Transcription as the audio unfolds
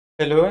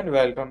Hello and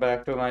welcome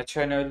back to my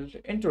channel.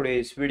 In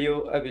today's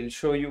video, I will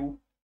show you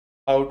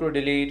how to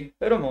delete,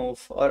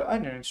 remove or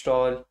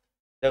uninstall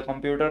the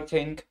computer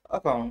think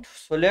account.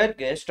 So let's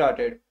get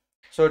started.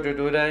 So to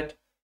do that,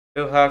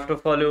 you have to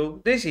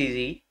follow these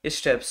easy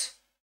steps.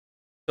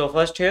 So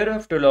first here you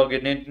have to log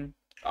in.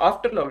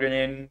 After logging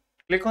in,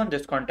 click on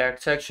this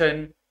contact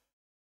section.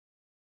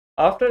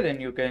 After then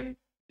you can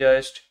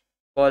just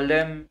call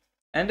them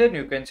and then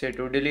you can say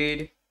to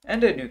delete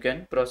and then you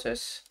can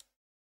process.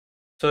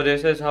 So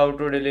this is how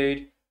to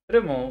delete,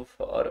 remove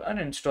or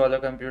uninstall a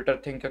computer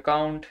think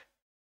account.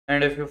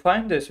 And if you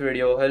find this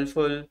video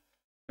helpful,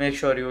 make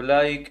sure you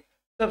like,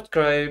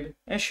 subscribe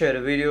and share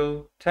the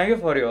video. Thank you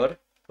for your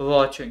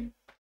watching.